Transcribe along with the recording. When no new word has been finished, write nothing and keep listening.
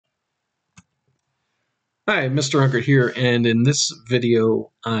Hi, Mr. Unkert here, and in this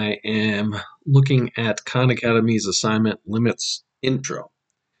video I am looking at Khan Academy's assignment limits intro.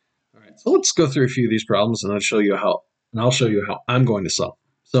 All right, so let's go through a few of these problems and I'll show you how I'm going to solve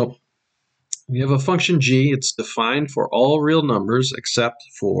them. So we have a function g. It's defined for all real numbers except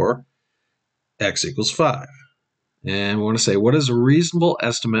for x equals 5. And we want to say, what is a reasonable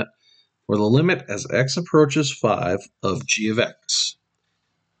estimate for the limit as x approaches 5 of g of x?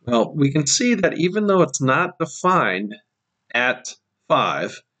 Well, we can see that even though it's not defined at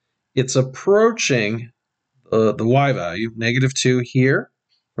 5, it's approaching the y value, -2 here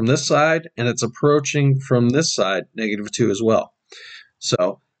from this side, and it's approaching from this side, -2 as well.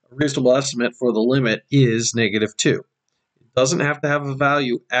 So a reasonable estimate for the limit is -2. It doesn't have to have a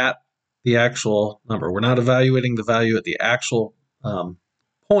value at the actual number. We're not evaluating the value at the actual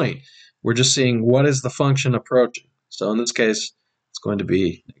point. We're just seeing what is the function approaching. So in this case, it's going to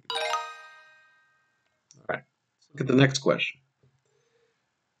be negative. All right, let's look at the next question.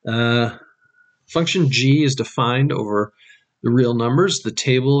 Function g is defined over the real numbers. The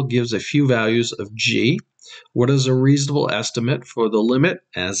table gives a few values of g. What is a reasonable estimate for the limit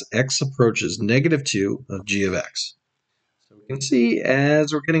as x approaches -2 of g of x? So we can see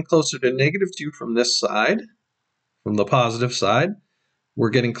as we're getting closer to -2 from this side, from the positive side, we're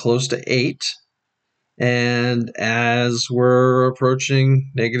getting close to 8. And as we're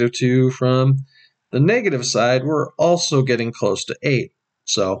approaching -2 from the negative side, we're also getting close to 8.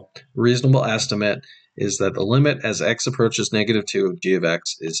 So a reasonable estimate is that the limit as x approaches -2 of g of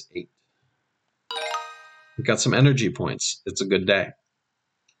x is 8. We've got some energy points. It's a good day.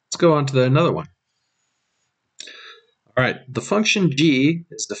 Let's go on to another one. All right, the function g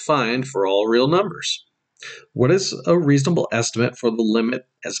is defined for all real numbers. What is a reasonable estimate for the limit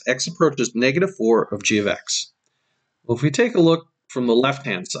as x approaches -4 of g of x? Well, if we take a look from the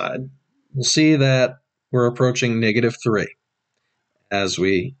left-hand side, we'll see that we're approaching -3 as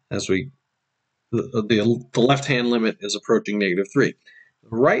the left-hand limit is approaching -3. The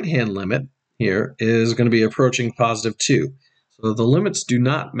right-hand limit here is going to be approaching +2. So the limits do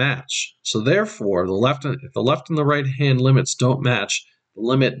not match. So therefore, if the left and the right-hand limits don't match, the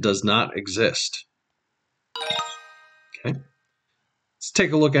limit does not exist. Okay. Let's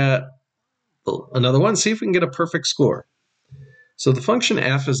take a look at another one, see if we can get a perfect score. So the function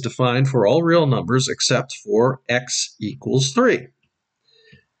f is defined for all real numbers except for x equals 3.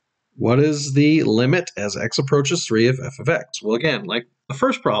 What is the limit as x approaches 3 of f of x? Well, again, like the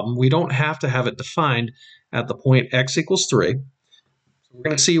first problem, we don't have to have it defined at the point x equals 3. So we're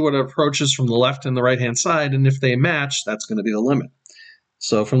going to see what it approaches from the left and the right-hand side, and if they match, that's going to be the limit.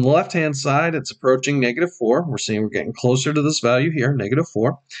 So from the left-hand side, it's approaching -4. We're seeing we're getting closer to this value here,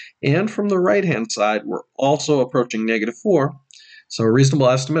 -4. And from the right-hand side, we're also approaching -4. So a reasonable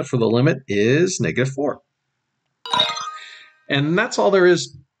estimate for the limit is -4. And that's all there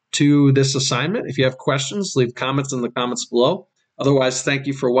is to this assignment. If you have questions, leave comments in the comments below. Otherwise, thank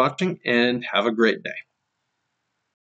you for watching and have a great day.